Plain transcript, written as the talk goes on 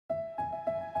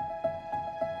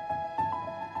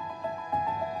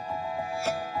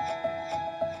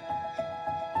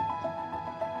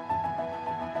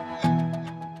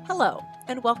Hello,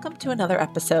 and welcome to another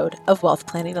episode of Wealth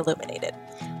Planning Illuminated.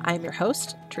 I am your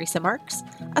host, Teresa Marks,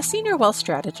 a senior wealth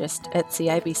strategist at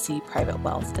CIBC Private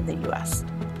Wealth in the U.S.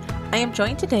 I am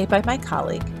joined today by my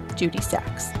colleague, Judy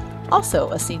Sachs,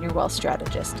 also a senior wealth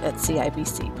strategist at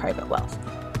CIBC Private Wealth.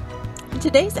 In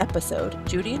today's episode,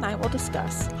 Judy and I will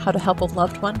discuss how to help a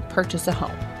loved one purchase a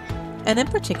home. And in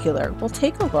particular, we'll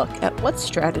take a look at what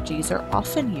strategies are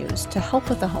often used to help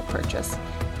with a home purchase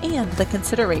and the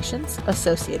considerations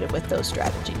associated with those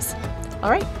strategies. All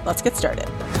right, let's get started.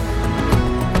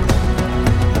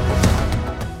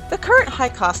 The current high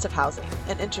cost of housing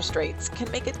and interest rates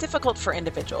can make it difficult for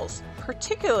individuals,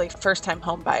 particularly first-time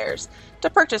home buyers,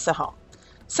 to purchase a home.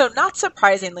 So not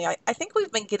surprisingly, I think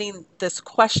we've been getting this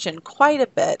question quite a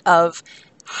bit of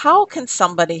how can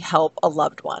somebody help a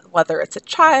loved one, whether it's a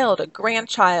child, a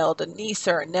grandchild, a niece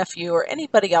or a nephew, or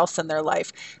anybody else in their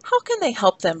life? How can they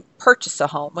help them purchase a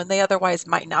home when they otherwise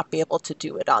might not be able to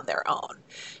do it on their own?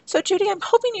 So Judy, I'm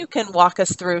hoping you can walk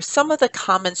us through some of the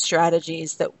common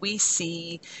strategies that we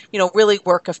see, really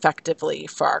work effectively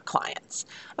for our clients.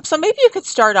 So maybe you could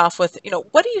start off with,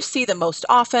 what do you see the most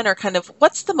often, or kind of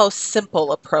what's the most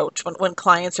simple approach when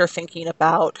clients are thinking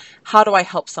about how do I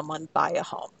help someone buy a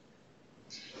home?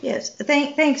 Yes,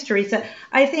 thanks, Teresa.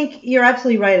 I think you're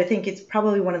absolutely right. I think it's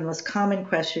probably one of the most common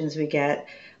questions we get,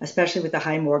 especially with the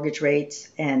high mortgage rates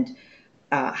and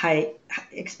high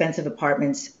expensive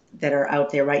apartments that are out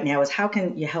there right now, is how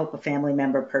can you help a family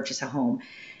member purchase a home?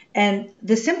 And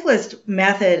the simplest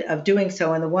method of doing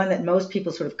so, and the one that most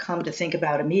people sort of come to think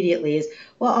about immediately, is,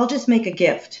 well, I'll just make a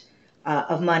gift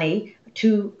of money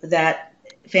to that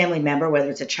family member, whether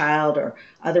it's a child or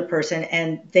other person,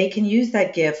 and they can use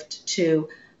that gift to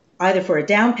either for a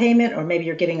down payment, or maybe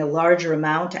you're getting a larger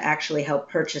amount to actually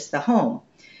help purchase the home.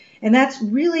 And that's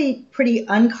really pretty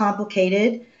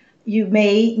uncomplicated. You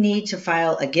may need to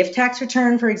file a gift tax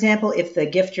return, for example, if the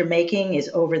gift you're making is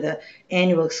over the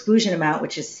annual exclusion amount,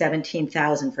 which is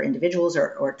 $17,000 for individuals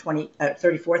or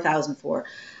 $34,000 for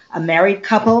a married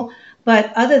couple.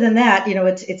 But other than that,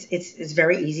 it's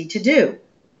very easy to do.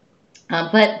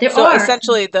 But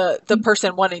essentially the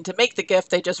person wanting to make the gift,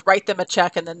 they just write them a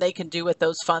check and then they can do with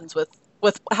those funds with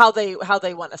how they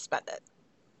want to spend it.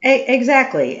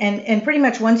 Exactly. And pretty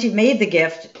much once you've made the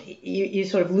gift, you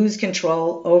sort of lose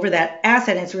control over that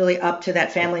asset. And it's really up to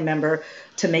that family member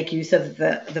to make use of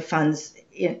the funds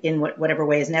in whatever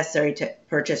way is necessary to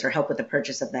purchase or help with the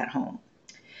purchase of that home.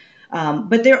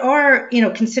 But there are,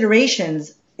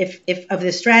 considerations if of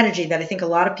this strategy that I think a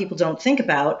lot of people don't think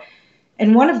about.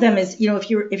 And one of them is,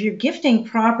 if you're gifting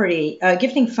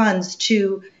gifting funds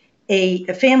to a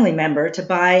family member to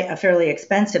buy a fairly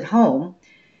expensive home,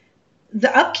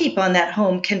 the upkeep on that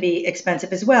home can be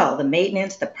expensive as well. The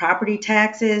maintenance, the property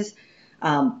taxes,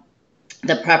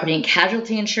 the property and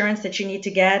casualty insurance that you need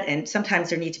to get, and sometimes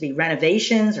there need to be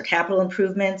renovations or capital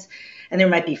improvements, and there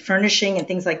might be furnishing and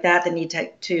things like that need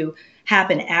to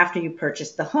happen after you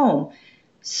purchase the home.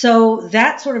 So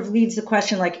that sort of leads the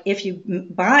question, like, if you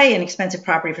buy an expensive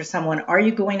property for someone, are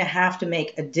you going to have to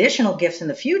make additional gifts in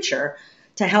the future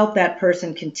to help that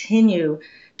person continue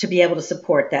to be able to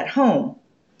support that home?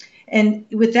 And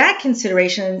with that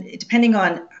consideration, depending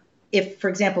on if, for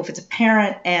example, if it's a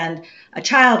parent and a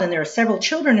child and there are several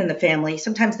children in the family,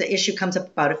 sometimes the issue comes up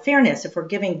about a fairness. If we're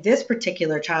giving this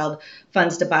particular child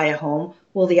funds to buy a home,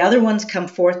 will the other ones come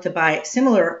forth to buy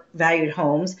similar valued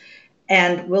homes?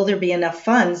 And will there be enough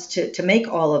funds to make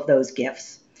all of those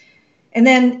gifts? And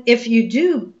then if you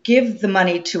do give the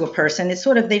money to a person, it's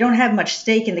sort of, they don't have much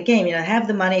stake in the game. They have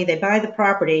the money, they buy the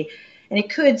property, and it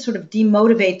could sort of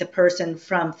demotivate the person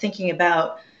from thinking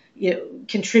about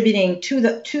contributing to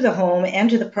the home and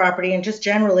to the property, and just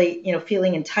generally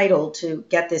feeling entitled to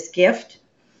get this gift.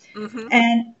 Mm-hmm.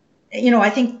 And I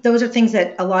think those are things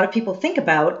that a lot of people think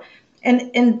about.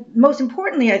 And most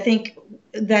importantly, I think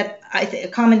that a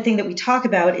common thing that we talk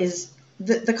about is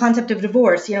the concept of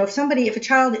divorce. If a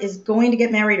child is going to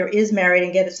get married or is married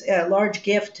and gets a large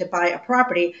gift to buy a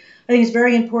property, I think it's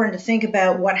very important to think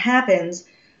about what happens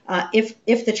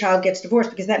if the child gets divorced,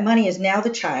 because that money is now the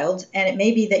child's, and it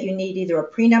may be that you need either a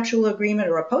prenuptial agreement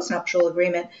or a postnuptial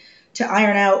agreement to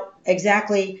iron out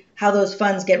exactly how those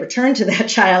funds get returned to that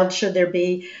child should there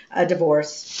be a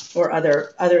divorce or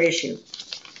other issue.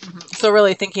 So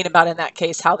really thinking about, in that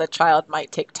case, how the child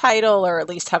might take title or at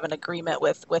least have an agreement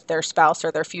with their spouse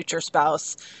or their future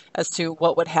spouse as to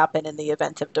what would happen in the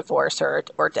event of divorce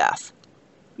or death.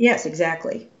 Yes,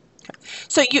 exactly.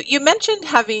 So you mentioned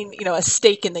having, a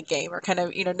stake in the game, or kind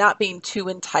of, not being too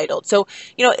entitled. So,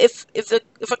 if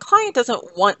a client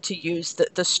doesn't want to use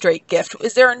the straight gift,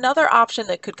 is there another option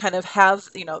that could kind of have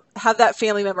that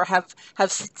family member have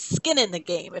skin in the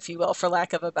game, if you will, for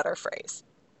lack of a better phrase?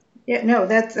 Yeah, no,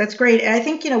 that's great. And I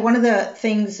think, one of the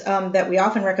things that we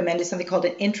often recommend is something called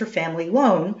an intrafamily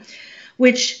loan,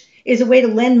 which is a way to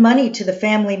lend money to the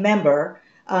family member.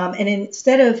 And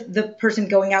instead of the person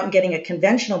going out and getting a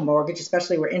conventional mortgage,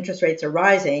 especially where interest rates are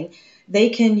rising, they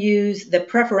can use the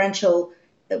preferential,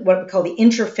 what we call the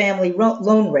intrafamily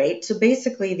loan rate. So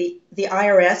basically, the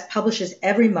IRS publishes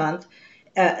every month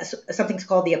something's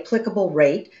called the applicable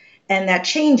rate, and that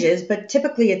changes, but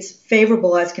typically it's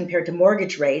favorable as compared to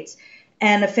mortgage rates.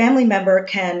 And a family member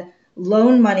can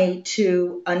loan money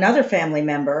to another family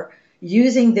member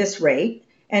using this rate.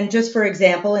 And just for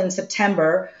example, in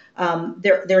September,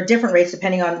 there are different rates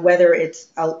depending on whether it's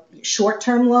a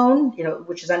short-term loan,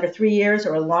 which is under 3 years,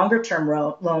 or a longer-term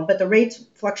loan. But the rates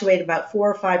fluctuate about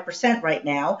 4 or 5% right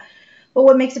now. But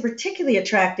what makes it particularly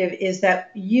attractive is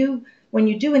that when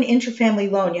you do an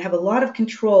intrafamily loan, you have a lot of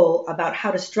control about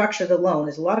how to structure the loan.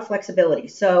 There's a lot of flexibility.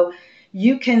 So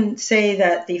you can say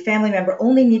that the family member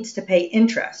only needs to pay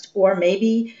interest, or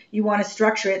maybe you want to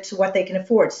structure it to what they can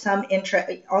afford, some interest,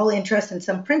 all interest and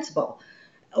some principal.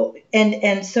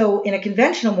 And so in a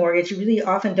conventional mortgage, you really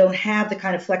often don't have the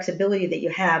kind of flexibility that you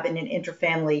have in an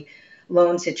intrafamily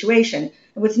loan situation.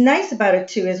 And what's nice about it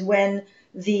too is when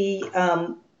the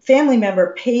family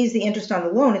member pays the interest on the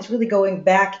loan, it's really going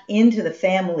back into the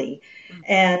family.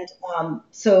 And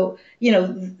so,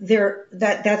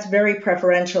 that's very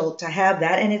preferential to have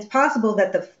that. And it's possible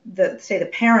that the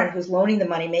parent who's loaning the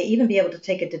money may even be able to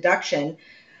take a deduction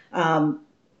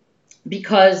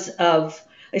because of,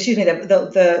 excuse me,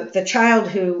 the child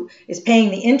who is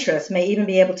paying the interest may even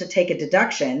be able to take a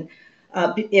deduction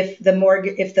if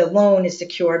the loan is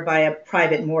secured by a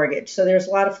private mortgage. So there's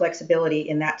a lot of flexibility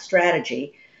in that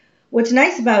strategy. What's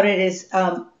nice about it is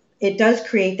it does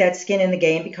create that skin in the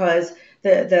game, because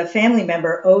the family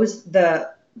member owes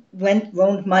the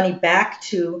loaned money back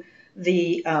to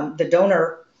the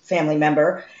donor family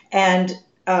member, and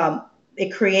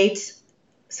it creates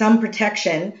some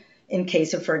protection in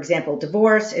case of, for example,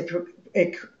 divorce.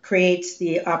 It creates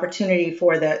the opportunity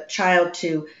for the child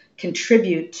to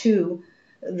contribute to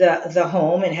the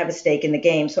home and have a stake in the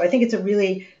game. So I think it's a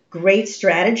really great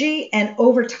strategy, and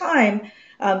over time,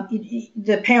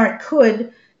 the parent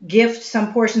could gift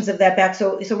some portions of that back.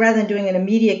 So rather than doing an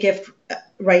immediate gift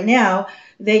right now,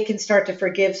 they can start to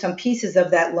forgive some pieces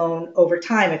of that loan over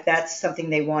time if that's something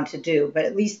they want to do. But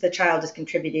at least the child is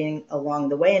contributing along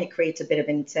the way, and it creates a bit of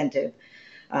an incentive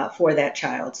for that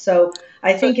child. So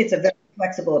I So think it's a very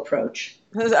flexible approach.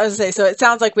 I was going to say, so it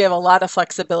sounds like we have a lot of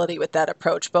flexibility with that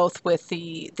approach, both with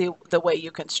the way you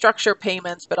can structure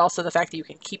payments, but also the fact that you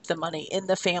can keep the money in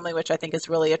the family, which I think is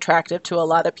really attractive to a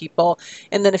lot of people.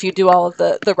 And then if you do all of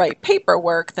the right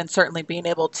paperwork, then certainly being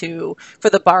able for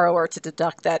the borrower to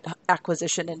deduct that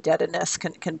acquisition indebtedness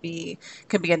can be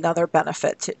another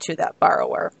benefit to that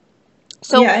borrower.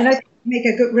 So Yeah, and I make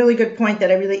a really good point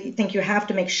that I really think you have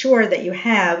to make sure that you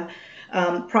have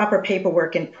proper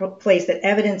paperwork in place that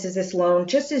evidences this loan,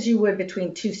 just as you would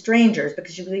between two strangers,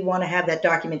 because you really want to have that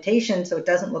documentation so it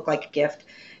doesn't look like a gift,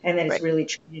 and that it's right. really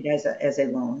treated as a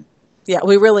loan. Yeah,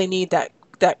 we really need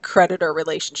that creditor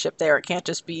relationship there. It can't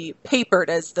just be papered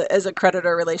as a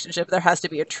creditor relationship. There has to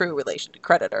be a true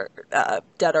creditor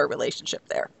debtor relationship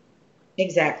there.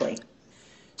 Exactly.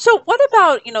 So what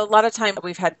about, a lot of time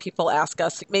we've had people ask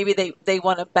us, maybe they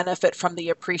want to benefit from the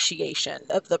appreciation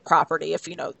of the property. If,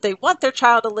 they want their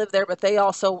child to live there, but they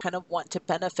also kind of want to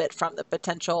benefit from the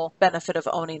potential benefit of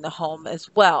owning the home as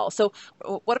well. So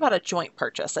what about a joint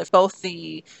purchase? If both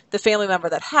the family member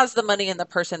that has the money and the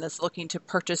person that's looking to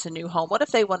purchase a new home, what if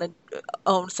they want to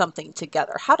own something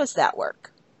together? How does that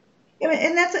work? Yeah,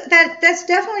 and that's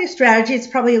definitely a strategy. It's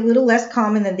probably a little less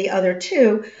common than the other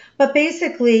two, but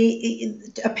basically,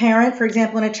 a parent, for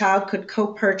example, and a child could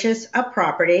co-purchase a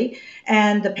property,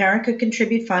 and the parent could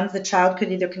contribute funds. The child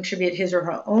could either contribute his or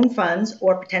her own funds,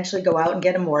 or potentially go out and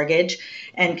get a mortgage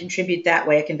and contribute that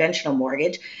way, a conventional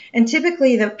mortgage. And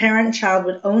typically, the parent and child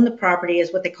would own the property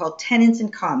as what they call tenants in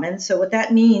common. So what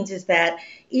that means is that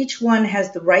each one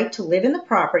has the right to live in the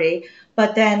property,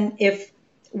 but then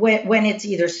when it's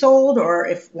either sold, or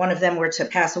if one of them were to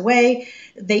pass away,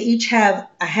 they each have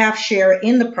a half share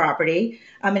in the property,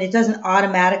 and it doesn't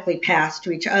automatically pass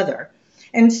to each other.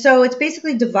 And so it's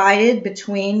basically divided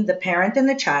between the parent and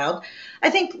the child. I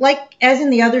think, like as in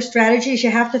the other strategies,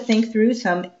 you have to think through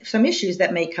some issues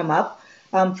that may come up.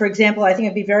 For example, I think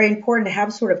it'd be very important to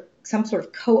have sort of some sort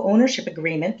of co-ownership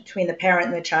agreement between the parent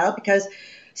and the child, because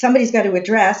somebody's got to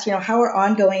address, how are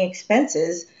ongoing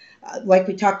expenses, like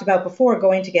we talked about before,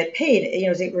 going to get paid?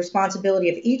 Is it responsibility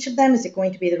of each of them? Is it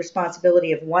going to be the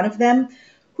responsibility of one of them?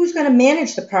 Who's going to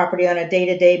manage the property on a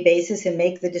day-to-day basis and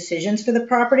make the decisions for the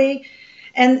property?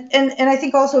 And I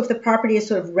think also if the property is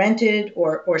sort of rented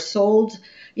or sold,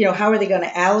 how are they going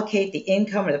to allocate the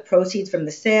income or the proceeds from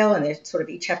the sale? And they sort of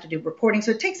each have to do reporting.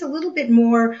 So it takes a little bit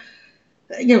more,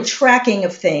 tracking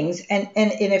of things. And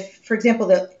if, for example,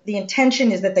 the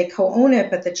intention is that they co-own it,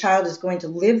 but the child is going to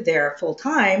live there full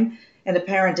time and the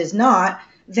parent is not,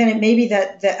 then it may be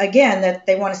that again, that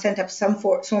they want to set up some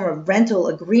form of rental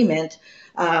agreement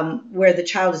where the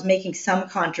child is making some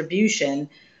contribution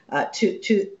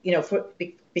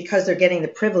because they're getting the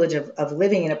privilege of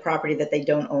living in a property that they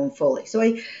don't own fully. So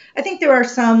I think there are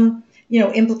some,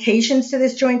 implications to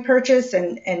this joint purchase,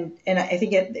 and I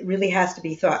think it really has to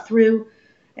be thought through.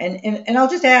 And I'll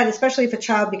just add, especially if a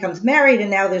child becomes married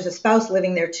and now there's a spouse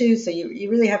living there too, so you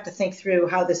really have to think through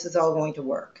how this is all going to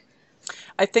work.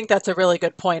 I think that's a really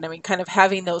good point. I mean, kind of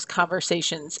having those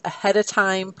conversations ahead of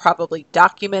time, probably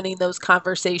documenting those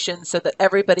conversations so that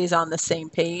everybody's on the same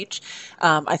page,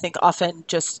 I think often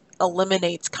just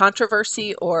eliminates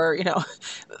controversy or,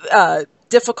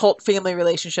 difficult family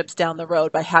relationships down the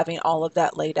road by having all of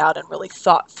that laid out and really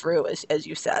thought through, as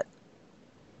you said.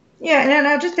 Yeah, and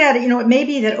I'll just add, it may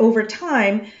be that over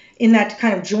time, in that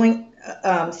kind of joint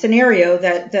scenario,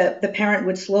 that the parent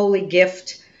would slowly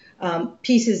gift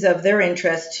pieces of their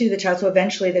interest to the child. So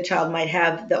eventually the child might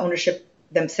have the ownership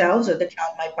themselves, or the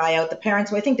child might buy out the parent.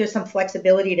 So I think there's some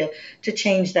flexibility to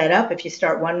change that up if you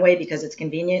start one way because it's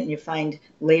convenient and you find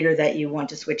later that you want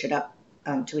to switch it up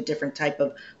to a different type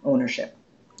of ownership.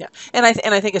 Yeah. And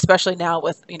I think especially now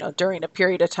with, during a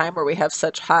period of time where we have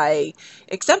such high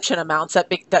exemption amounts,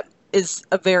 that is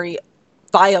a very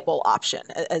viable option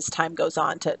as time goes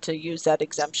on to use that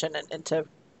exemption and to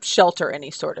shelter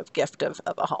any sort of gift of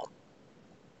a home.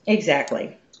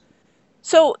 Exactly.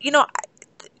 So,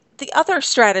 the other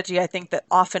strategy I think that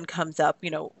often comes up,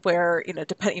 where,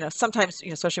 sometimes,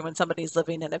 especially when somebody's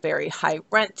living in a very high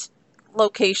rent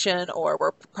location or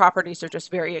where properties are just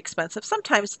very expensive,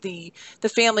 sometimes the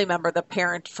family member, the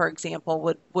parent, for example,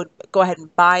 would go ahead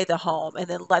and buy the home and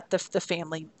then let the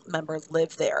family member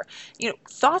live there.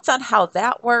 Thoughts on how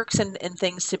that works and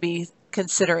things to be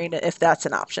considering if that's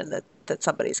an option that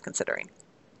somebody's considering.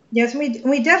 Yes,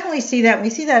 we definitely see that. We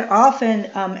see that often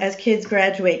as kids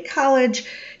graduate college.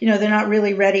 They're not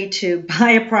really ready to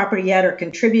buy a property yet or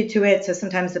contribute to it. So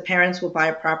sometimes the parents will buy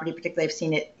a property. Particularly, I've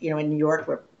seen it, in New York,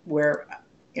 where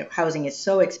housing is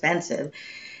so expensive,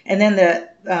 and then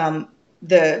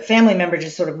the family member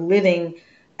just sort of living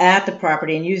at the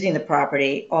property and using the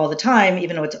property all the time,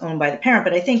 even though it's owned by the parent.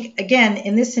 But I think, again,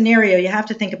 in this scenario, you have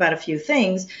to think about a few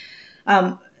things.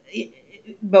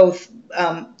 Both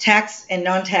tax and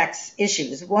non-tax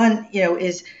issues. One,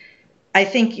 is I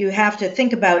think you have to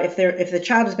think about if the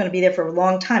child is going to be there for a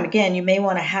long time. Again, you may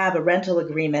want to have a rental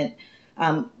agreement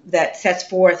that sets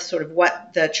forth sort of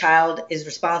what the child is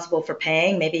responsible for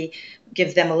paying. Maybe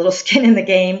gives them a little skin in the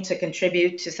game to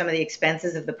contribute to some of the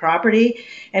expenses of the property,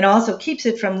 and also keeps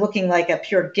it from looking like a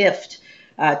pure gift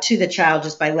to the child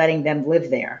just by letting them live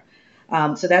there.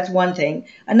 So that's one thing.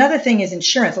 Another thing is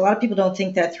insurance. A lot of people don't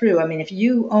think that through. I mean, if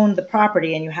you own the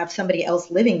property and you have somebody else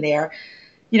living there,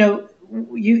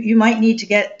 you might need to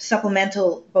get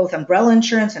supplemental both umbrella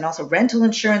insurance and also rental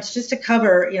insurance just to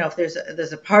cover, if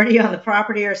there's a party on the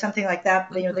property or something like that.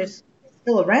 But, there's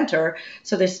still a renter,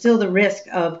 so there's still the risk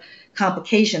of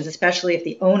complications, especially if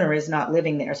the owner is not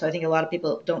living there. So I think a lot of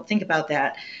people don't think about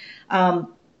that. And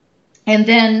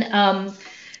then,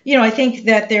 I think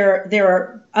that there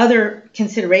are other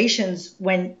considerations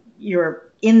when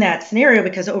you're in that scenario,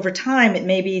 because over time it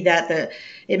may be that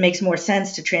it makes more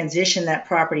sense to transition that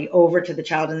property over to the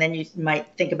child, and then you might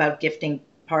think about gifting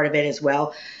part of it as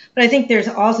well. But I think there's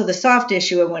also the soft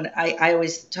issue of when I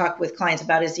always talk with clients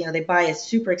about is, they buy a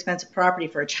super expensive property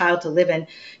for a child to live in.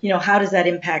 How does that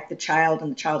impact the child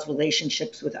and the child's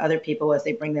relationships with other people as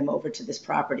they bring them over to this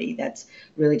property that's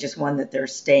really just one that they're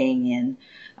staying in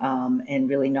and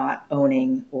really not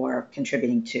owning or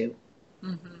contributing to.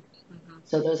 Mm-hmm. Mm-hmm.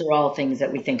 So those are all things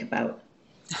that we think about.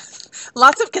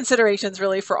 Lots of considerations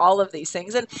really for all of these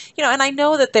things. And, and I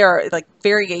know that there are like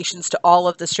variations to all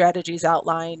of the strategies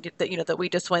outlined that, that we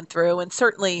just went through. And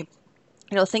certainly,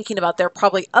 thinking about there are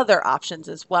probably other options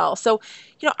as well. So,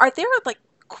 are there like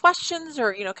questions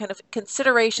or, kind of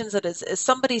considerations that as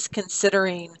somebody's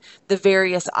considering the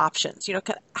various options,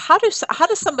 how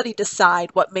does somebody decide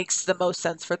what makes the most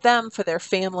sense for them, for their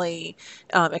family,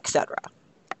 et cetera?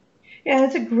 Yeah,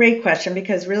 that's a great question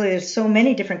because really there's so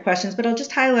many different questions, but I'll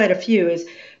just highlight a few is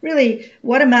really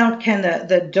what amount can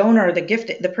the donor, the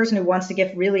gift, the person who wants the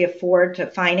gift really afford to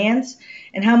finance,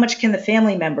 and how much can the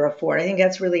family member afford? I think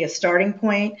that's really a starting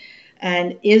point.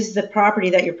 And is the property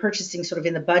that you're purchasing sort of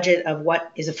in the budget of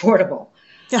what is affordable?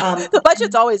 Yeah, the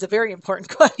budget's always a very important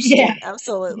Yeah, question.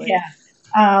 Absolutely. yeah.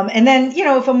 And then,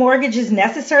 if a mortgage is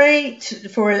necessary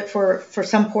for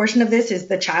some portion of this, is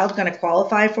the child going to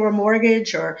qualify for a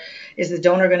mortgage, or is the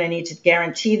donor going to need to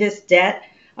guarantee this debt?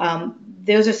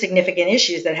 Those are significant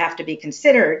issues that have to be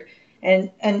considered.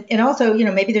 And also,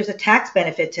 maybe there's a tax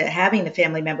benefit to having the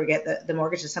family member get the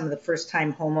mortgage to some of the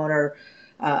first-time homeowner,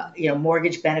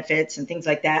 mortgage benefits and things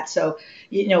like that. So,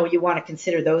 you want to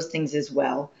consider those things as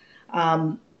well.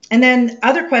 And then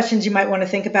other questions you might want to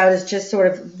think about is just sort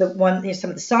of some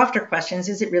of the softer questions.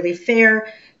 Is it really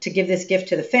fair to give this gift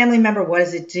to the family member? What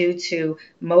does it do to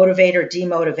motivate or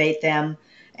demotivate them?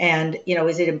 And,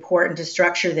 is it important to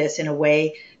structure this in a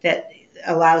way that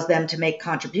allows them to make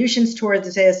contributions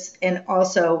towards this? And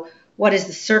also, what is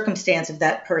the circumstance of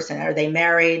that person? Are they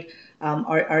married?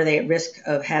 Are they at risk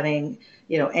of having,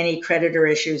 any creditor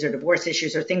issues or divorce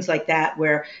issues or things like that,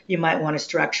 where you might want to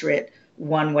structure it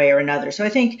one way or another? So I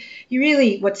think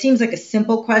what seems like a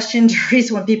simple question,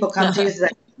 Therese, when people come to you is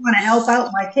that I want to help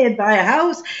out my kid buy a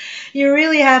house. You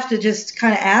really have to just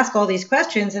kind of ask all these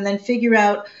questions and then figure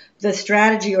out the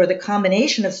strategy or the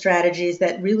combination of strategies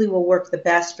that really will work the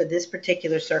best for this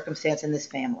particular circumstance in this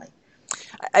family.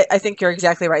 I think you're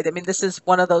exactly right. I mean, this is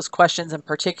one of those questions in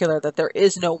particular that there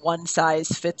is no one size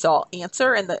fits all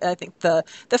answer. And I think the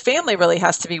family really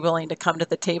has to be willing to come to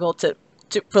the table to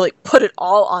really put it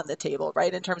all on the table,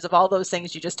 right? In terms of all those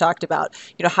things you just talked about,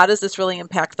 how does this really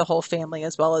impact the whole family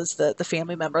as well as the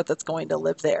family member that's going to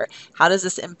live there? How does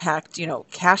this impact,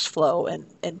 cash flow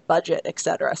and budget, et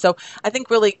cetera? So I think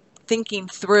really thinking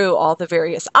through all the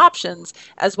various options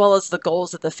as well as the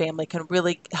goals of the family can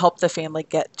really help the family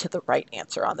get to the right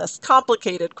answer on this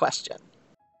complicated question.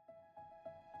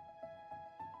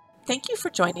 Thank you for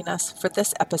joining us for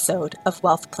this episode of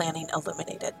Wealth Planning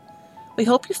Illuminated. We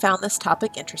hope you found this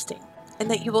topic interesting and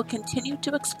that you will continue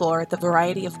to explore the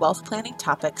variety of wealth planning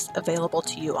topics available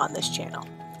to you on this channel.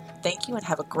 Thank you and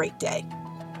have a great day.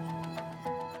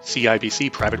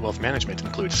 CIBC Private Wealth Management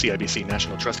includes CIBC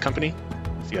National Trust Company,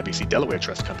 CIBC Delaware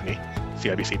Trust Company,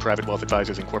 CIBC Private Wealth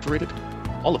Advisors Incorporated,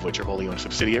 all of which are wholly owned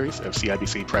subsidiaries of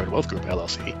CIBC Private Wealth Group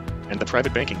LLC and the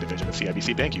private banking division of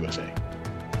CIBC Bank USA.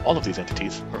 All of these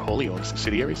entities are wholly owned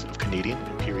subsidiaries of Canadian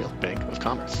Imperial Bank of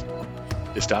Commerce.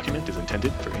 This document is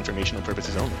intended for informational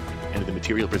purposes only, and the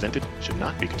material presented should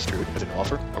not be construed as an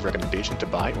offer or recommendation to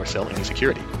buy or sell any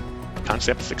security.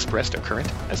 Concepts expressed are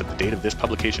current as of the date of this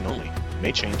publication only,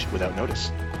 may change without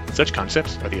notice. Such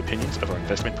concepts are the opinions of our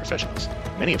investment professionals,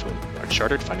 many of whom are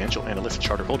Chartered Financial Analyst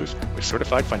charter holders or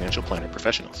Certified Financial Planner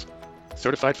professionals.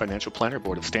 Certified Financial Planner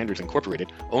Board of Standards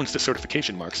Incorporated owns the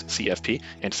certification marks CFP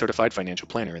and Certified Financial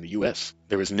Planner in the U.S.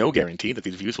 There is no guarantee that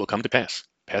these views will come to pass.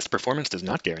 Past performance does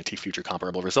not guarantee future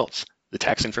comparable results. The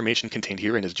tax information contained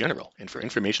herein is general and for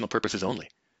informational purposes only.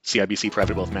 CIBC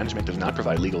Private Wealth Management does not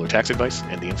provide legal or tax advice,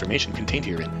 and the information contained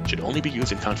herein should only be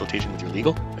used in consultation with your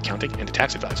legal, accounting, and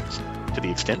tax advisors. To the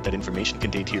extent that information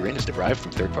contained herein is derived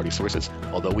from third-party sources,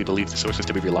 although we believe the sources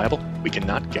to be reliable, we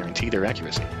cannot guarantee their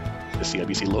accuracy. The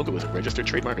CIBC logo is a registered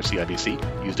trademark of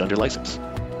CIBC used under license.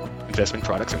 Investment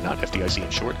products are not FDIC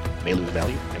insured, may lose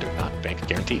value, and are not bank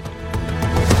guaranteed.